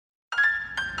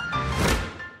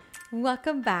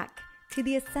Welcome back to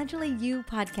the Essentially You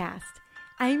podcast.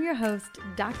 I am your host,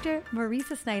 Dr.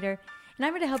 Marisa Snyder, and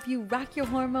I'm here to help you rock your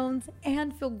hormones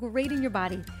and feel great in your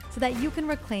body so that you can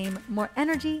reclaim more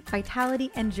energy,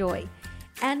 vitality, and joy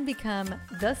and become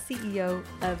the CEO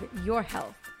of your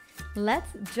health.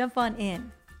 Let's jump on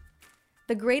in.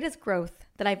 The greatest growth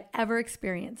that I've ever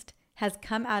experienced has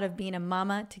come out of being a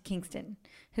mama to Kingston,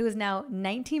 who is now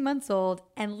 19 months old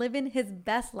and living his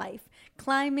best life,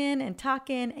 climbing and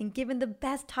talking and giving the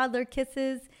best toddler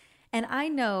kisses. And I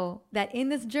know that in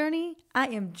this journey, I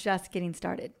am just getting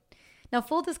started. Now,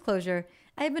 full disclosure,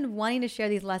 I have been wanting to share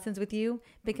these lessons with you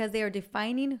because they are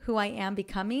defining who I am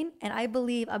becoming. And I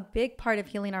believe a big part of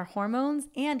healing our hormones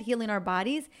and healing our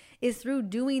bodies is through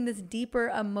doing this deeper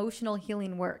emotional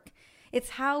healing work.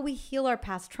 It's how we heal our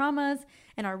past traumas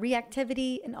and our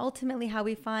reactivity, and ultimately how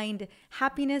we find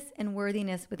happiness and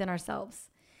worthiness within ourselves.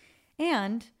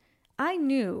 And I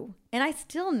knew, and I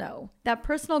still know, that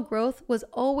personal growth was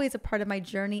always a part of my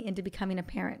journey into becoming a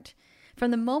parent.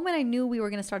 From the moment I knew we were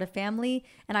going to start a family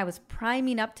and I was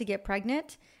priming up to get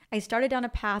pregnant, I started down a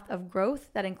path of growth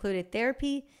that included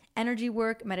therapy, energy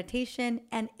work, meditation,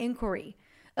 and inquiry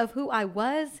of who I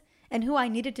was and who I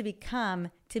needed to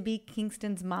become to be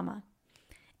Kingston's mama.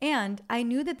 And I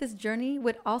knew that this journey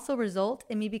would also result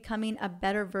in me becoming a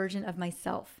better version of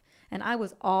myself. And I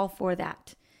was all for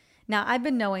that. Now, I've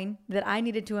been knowing that I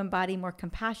needed to embody more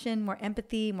compassion, more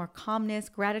empathy, more calmness,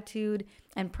 gratitude,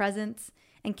 and presence.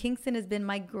 And Kingston has been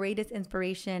my greatest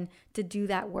inspiration to do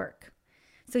that work.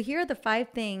 So here are the 5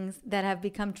 things that have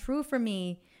become true for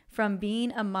me from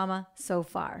being a mama so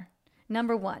far.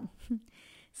 Number 1,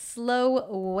 slow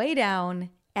way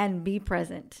down and be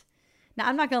present. Now,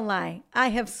 I'm not going to lie, I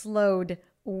have slowed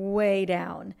way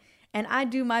down, and I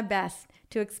do my best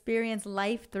to experience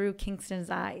life through Kingston's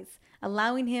eyes,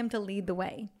 allowing him to lead the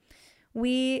way.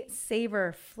 We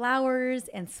savor flowers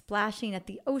and splashing at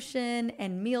the ocean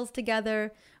and meals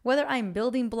together, whether I'm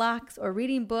building blocks or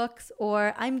reading books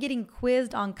or I'm getting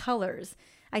quizzed on colors.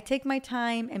 I take my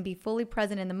time and be fully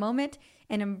present in the moment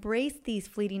and embrace these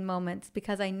fleeting moments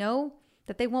because I know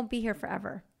that they won't be here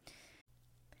forever.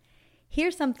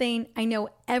 Here's something I know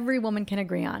every woman can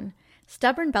agree on.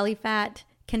 Stubborn belly fat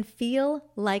can feel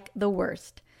like the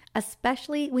worst,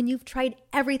 especially when you've tried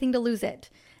everything to lose it.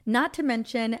 Not to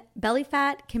mention, belly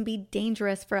fat can be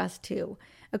dangerous for us too.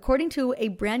 According to a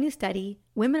brand new study,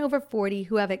 women over 40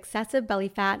 who have excessive belly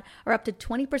fat are up to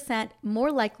 20%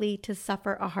 more likely to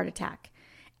suffer a heart attack.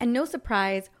 And no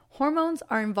surprise, hormones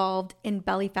are involved in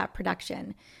belly fat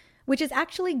production, which is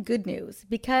actually good news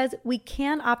because we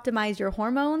can optimize your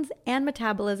hormones and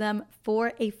metabolism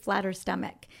for a flatter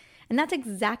stomach. And that's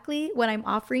exactly what I'm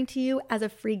offering to you as a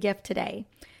free gift today.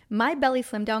 My Belly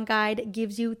Slim Down Guide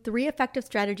gives you 3 effective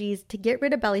strategies to get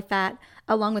rid of belly fat,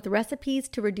 along with recipes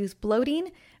to reduce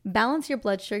bloating, balance your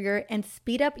blood sugar, and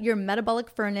speed up your metabolic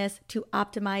furnace to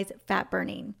optimize fat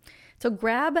burning. So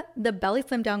grab the Belly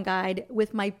Slim Down Guide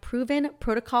with my proven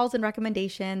protocols and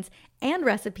recommendations and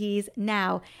recipes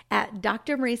now at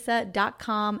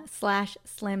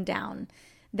drmarisa.com/slimdown.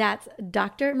 That's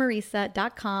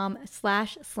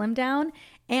drmarisa.com/slimdown,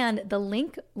 and the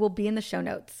link will be in the show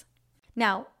notes.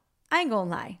 Now, I ain't gonna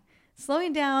lie,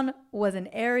 slowing down was an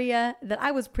area that I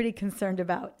was pretty concerned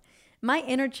about. My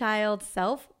inner child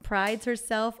self prides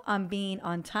herself on being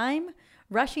on time,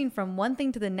 rushing from one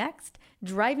thing to the next,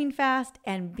 driving fast,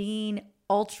 and being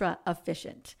ultra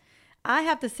efficient. I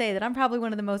have to say that I'm probably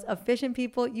one of the most efficient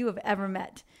people you have ever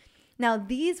met. Now,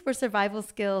 these were survival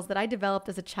skills that I developed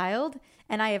as a child,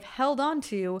 and I have held on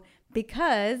to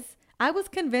because I was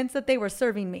convinced that they were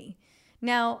serving me.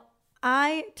 Now,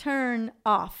 I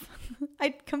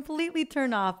completely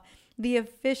turn off the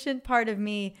efficient part of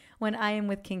me when I am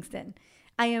with Kingston.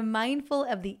 I am mindful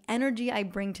of the energy I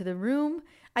bring to the room.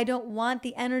 I don't want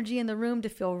the energy in the room to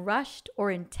feel rushed or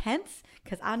intense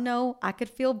because I know I could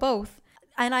feel both.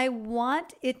 And I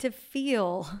want it to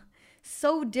feel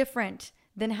so different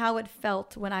than how it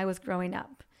felt when I was growing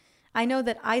up. I know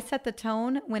that I set the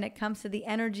tone when it comes to the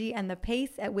energy and the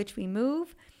pace at which we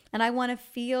move. And I want to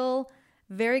feel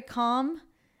very calm,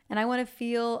 and I want to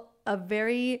feel a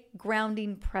very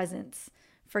grounding presence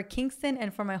for Kingston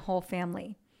and for my whole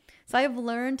family. So I have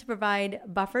learned to provide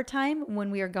buffer time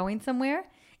when we are going somewhere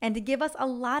and to give us a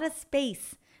lot of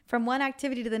space from one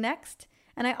activity to the next.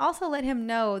 And I also let him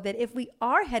know that if we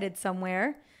are headed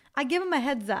somewhere, I give him a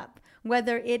heads up,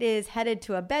 whether it is headed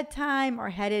to a bedtime or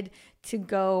headed to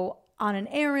go on an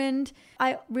errand.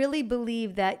 I really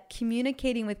believe that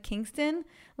communicating with Kingston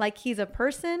like he's a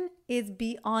person is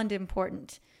beyond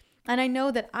important. And I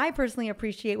know that I personally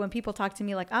appreciate when people talk to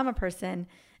me like I'm a person,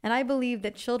 and I believe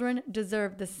that children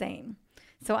deserve the same.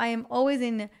 So I am always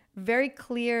in very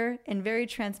clear and very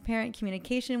transparent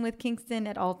communication with Kingston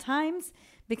at all times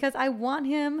because I want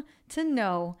him to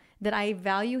know that I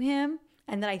value him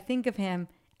and that I think of him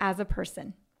as a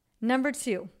person. Number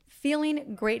 2,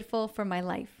 feeling grateful for my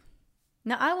life.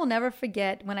 Now, I will never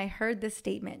forget when I heard this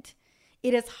statement.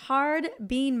 It is hard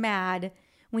being mad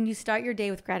when you start your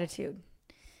day with gratitude.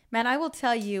 Man, I will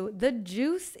tell you, the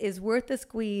juice is worth the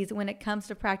squeeze when it comes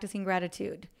to practicing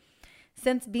gratitude.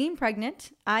 Since being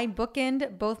pregnant, I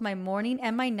bookend both my morning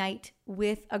and my night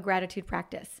with a gratitude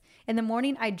practice. In the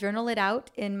morning, I journal it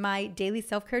out in my daily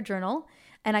self-care journal,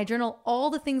 and I journal all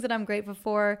the things that I'm grateful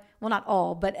for. Well, not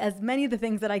all, but as many of the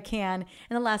things that I can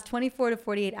in the last 24 to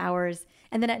 48 hours.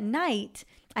 And then at night,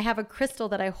 I have a crystal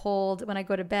that I hold when I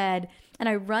go to bed, and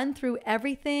I run through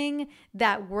everything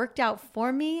that worked out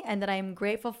for me and that I am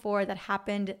grateful for that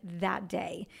happened that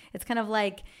day. It's kind of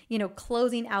like,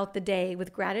 closing out the day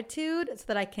with gratitude so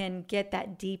that I can get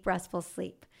that deep, restful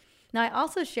sleep. Now, I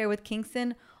also share with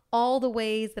Kingston all the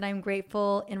ways that I'm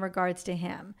grateful in regards to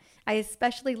him. I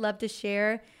especially love to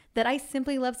share that I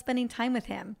simply love spending time with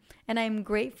him, and I'm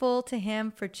grateful to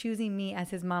him for choosing me as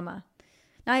his mama.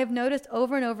 Now, I have noticed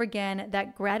over and over again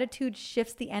that gratitude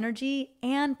shifts the energy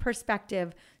and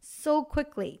perspective so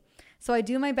quickly. So I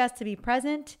do my best to be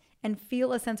present and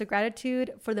feel a sense of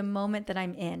gratitude for the moment that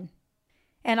I'm in.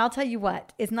 And I'll tell you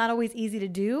what, it's not always easy to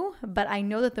do, but I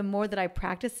know that the more that I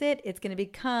practice it, it's going to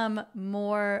become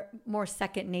more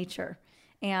second nature.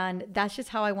 And that's just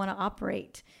how I want to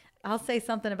operate. I'll say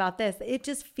something about this. It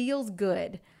just feels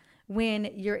good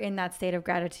when you're in that state of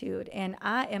gratitude. And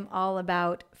I am all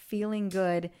about feeling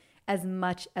good as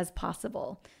much as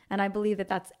possible. And I believe that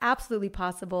that's absolutely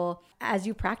possible as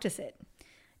you practice it.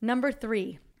 Number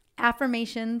 3,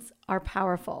 affirmations are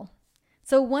powerful.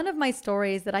 So one of my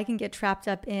stories that I can get trapped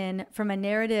up in from a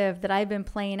narrative that I've been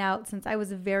playing out since I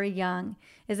was very young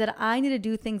is that I need to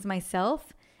do things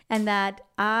myself and that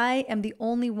I am the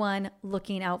only one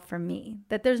looking out for me,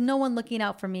 that there's no one looking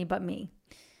out for me but me.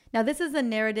 Now, this is a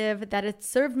narrative that has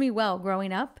served me well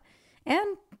growing up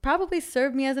and probably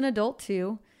served me as an adult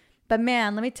too. But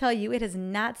man, let me tell you, it has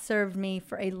not served me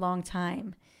for a long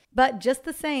time. But just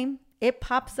the same, it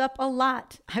pops up a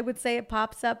lot. I would say it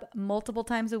pops up multiple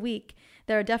times a week.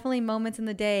 There are definitely moments in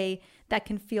the day that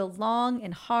can feel long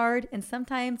and hard, and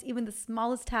sometimes even the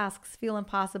smallest tasks feel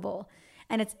impossible.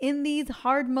 And it's in these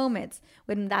hard moments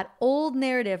when that old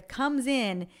narrative comes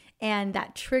in and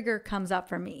that trigger comes up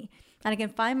for me. And I can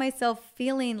find myself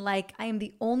feeling like I am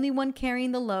the only one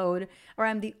carrying the load, or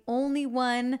I'm the only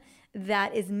one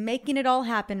that is making it all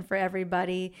happen for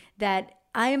everybody, that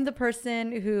I am the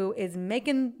person who is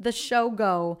making the show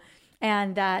go,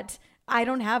 and that I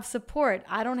don't have support.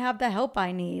 I don't have the help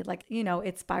I need.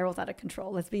 It spirals out of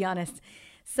control, let's be honest.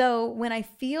 So when I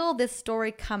feel this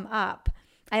story come up,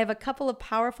 I have a couple of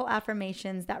powerful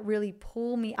affirmations that really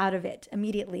pull me out of it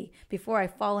immediately before I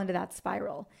fall into that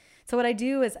spiral. So what I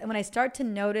do is when I start to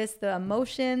notice the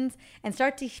emotions and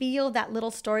start to feel that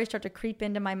little story start to creep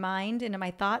into my mind, into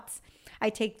my thoughts, I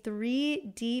take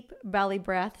 3 deep belly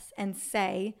breaths and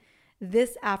say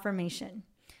this affirmation.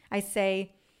 I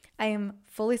say, I am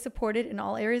fully supported in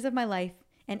all areas of my life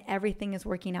and everything is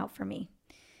working out for me.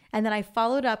 And then I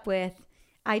followed up with,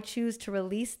 I choose to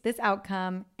release this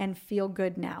outcome and feel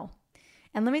good now.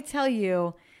 And let me tell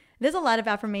you, there's a lot of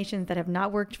affirmations that have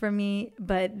not worked for me,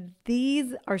 but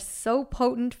these are so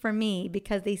potent for me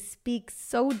because they speak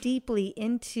so deeply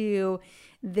into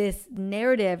this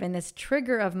narrative and this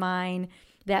trigger of mine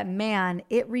that, man,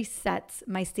 it resets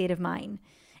my state of mind.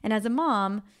 And as a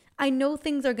mom, I know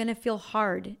things are going to feel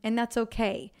hard, and that's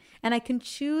okay. And I can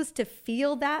choose to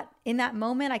feel that in that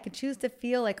moment. I can choose to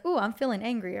feel like, ooh, I'm feeling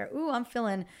angry, or ooh, I'm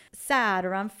feeling sad,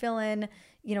 or I'm feeling,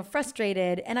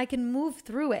 frustrated, and I can move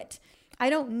through it. I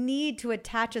don't need to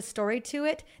attach a story to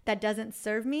it that doesn't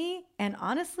serve me and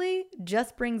honestly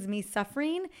just brings me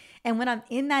suffering. And when I'm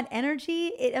in that energy,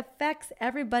 it affects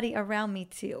everybody around me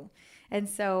too. And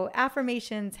so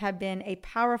affirmations have been a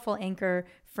powerful anchor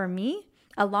for me,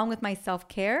 along with my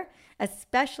self-care,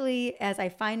 especially as I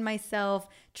find myself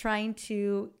trying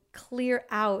to clear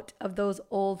out of those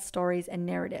old stories and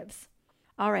narratives.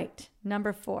 All right,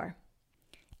 number 4,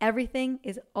 everything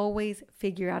is always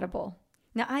figure-outable.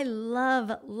 Now, I love,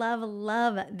 love,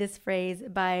 love this phrase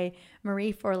by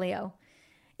Marie Forleo.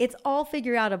 It's all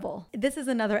figure-outable. This is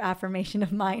another affirmation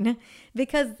of mine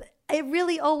because it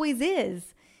really always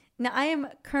is. Now, I am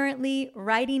currently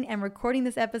writing and recording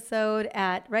this episode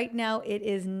right now it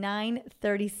is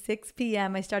 9:36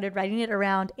 p.m. I started writing it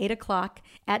around 8 o'clock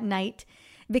at night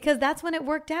because that's when it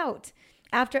worked out.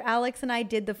 After Alex and I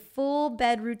did the full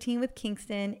bed routine with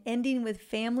Kingston, ending with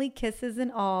family kisses and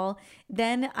all,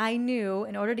 then I knew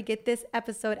in order to get this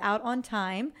episode out on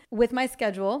time with my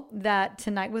schedule that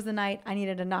tonight was the night I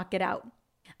needed to knock it out.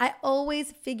 I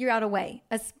always figure out a way,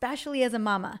 especially as a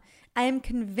mama. I am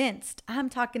convinced, I'm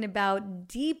talking about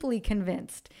deeply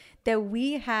convinced, that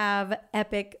we have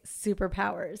epic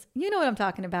superpowers. You know what I'm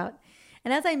talking about.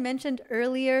 And as I mentioned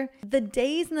earlier, the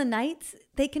days and the nights,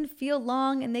 they can feel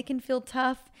long and they can feel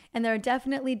tough. And there are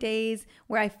definitely days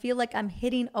where I feel like I'm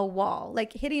hitting a wall,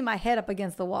 like hitting my head up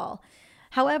against the wall.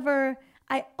 However,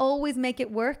 I always make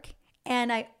it work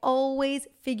and I always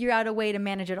figure out a way to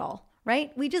manage it all,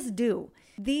 right? We just do.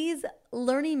 These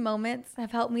learning moments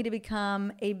have helped me to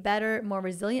become a better, more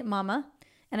resilient mama.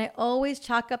 And I always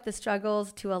chalk up the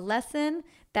struggles to a lesson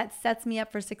that sets me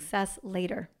up for success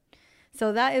later.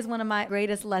 So that is one of my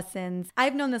greatest lessons.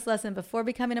 I've known this lesson before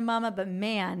becoming a mama, but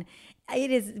man,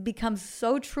 it has become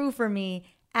so true for me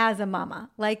as a mama.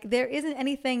 Like there isn't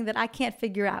anything that I can't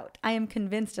figure out. I am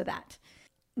convinced of that.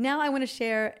 Now I want to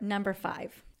share number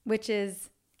 5, which is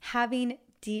having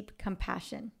deep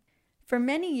compassion. For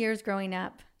many years growing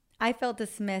up, I felt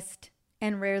dismissed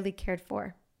and rarely cared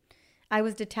for. I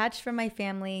was detached from my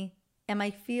family and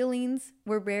my feelings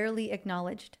were rarely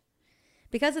acknowledged.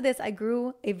 Because of this, I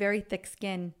grew a very thick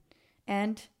skin.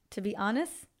 And to be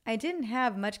honest, I didn't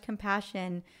have much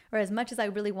compassion or as much as I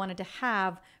really wanted to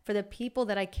have for the people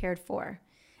that I cared for.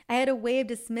 I had a way of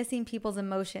dismissing people's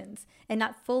emotions and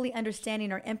not fully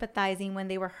understanding or empathizing when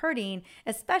they were hurting,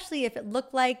 especially if it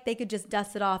looked like they could just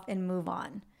dust it off and move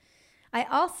on. I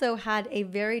also had a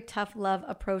very tough love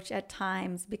approach at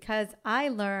times because I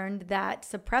learned that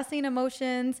suppressing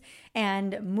emotions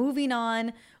and moving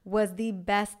on was the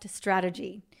best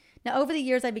strategy. Now, over the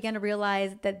years, I began to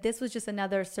realize that this was just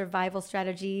another survival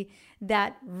strategy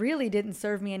that really didn't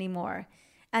serve me anymore.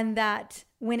 And that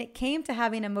when it came to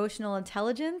having emotional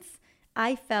intelligence,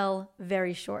 I fell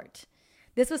very short.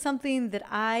 This was something that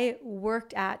I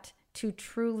worked at to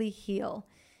truly heal.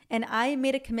 And I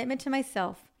made a commitment to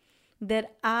myself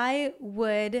that I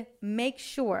would make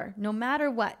sure, no matter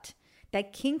what,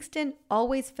 that Kingston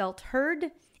always felt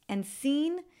heard and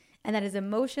seen and that his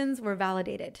emotions were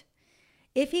validated.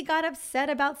 If he got upset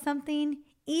about something,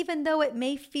 even though it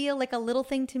may feel like a little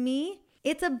thing to me,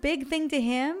 it's a big thing to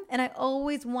him, and I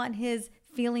always want his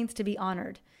feelings to be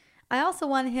honored. I also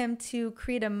want him to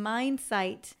create a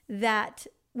mindset that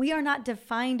we are not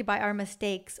defined by our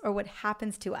mistakes or what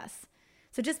happens to us.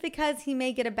 So just because he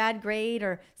may get a bad grade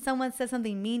or someone says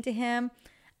something mean to him,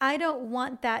 I don't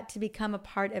want that to become a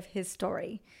part of his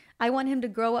story. I want him to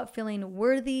grow up feeling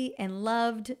worthy and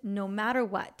loved no matter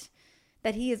what,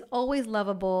 that he is always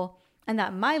lovable, and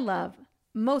that my love,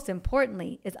 most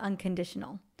importantly, is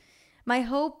unconditional. My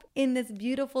hope in this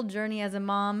beautiful journey as a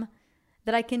mom,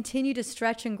 that I continue to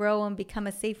stretch and grow and become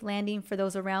a safe landing for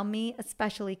those around me,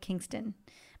 especially Kingston.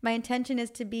 My intention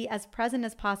is to be as present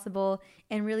as possible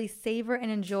and really savor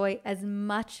and enjoy as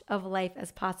much of life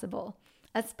as possible,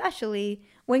 especially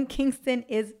when Kingston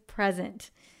is present.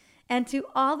 And to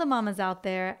all the mamas out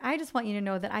there, I just want you to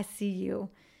know that I see you.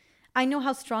 I know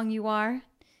how strong you are.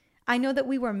 I know that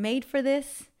we were made for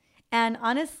this. And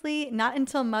honestly, not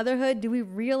until motherhood do we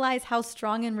realize how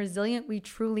strong and resilient we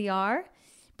truly are.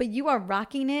 But you are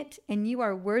rocking it and you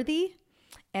are worthy.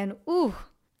 And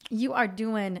you are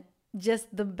doing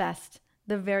just the best,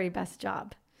 the very best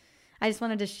job. I just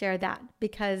wanted to share that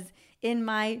because in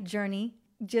my journey,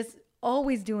 just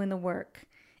always doing the work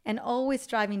and always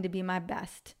striving to be my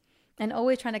best and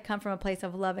always trying to come from a place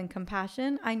of love and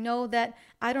compassion. I know that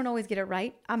I don't always get it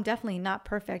right. I'm definitely not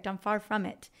perfect. I'm far from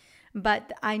it.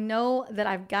 But I know that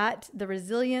I've got the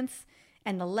resilience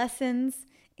and the lessons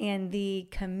and the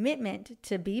commitment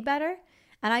to be better.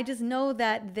 And I just know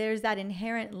that there's that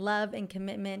inherent love and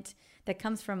commitment that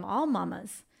comes from all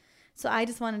mamas. So I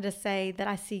just wanted to say that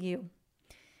I see you.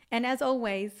 And as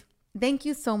always, thank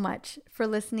you so much for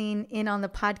listening in on the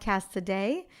podcast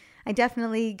today. I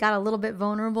definitely got a little bit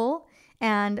vulnerable,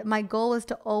 and my goal is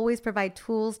to always provide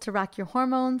tools to rock your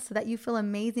hormones so that you feel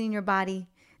amazing in your body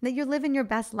and that you're living your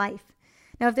best life.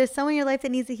 Now, if there's someone in your life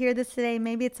that needs to hear this today,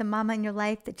 maybe it's a mama in your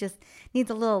life that just needs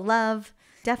a little love,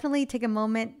 definitely take a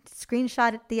moment,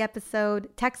 screenshot the episode,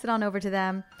 text it on over to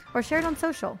them, or share it on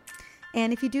social.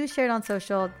 And if you do share it on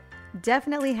social,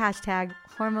 definitely hashtag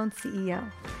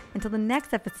HormoneCEO. Until the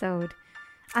next episode,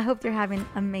 I hope you're having an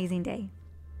amazing day.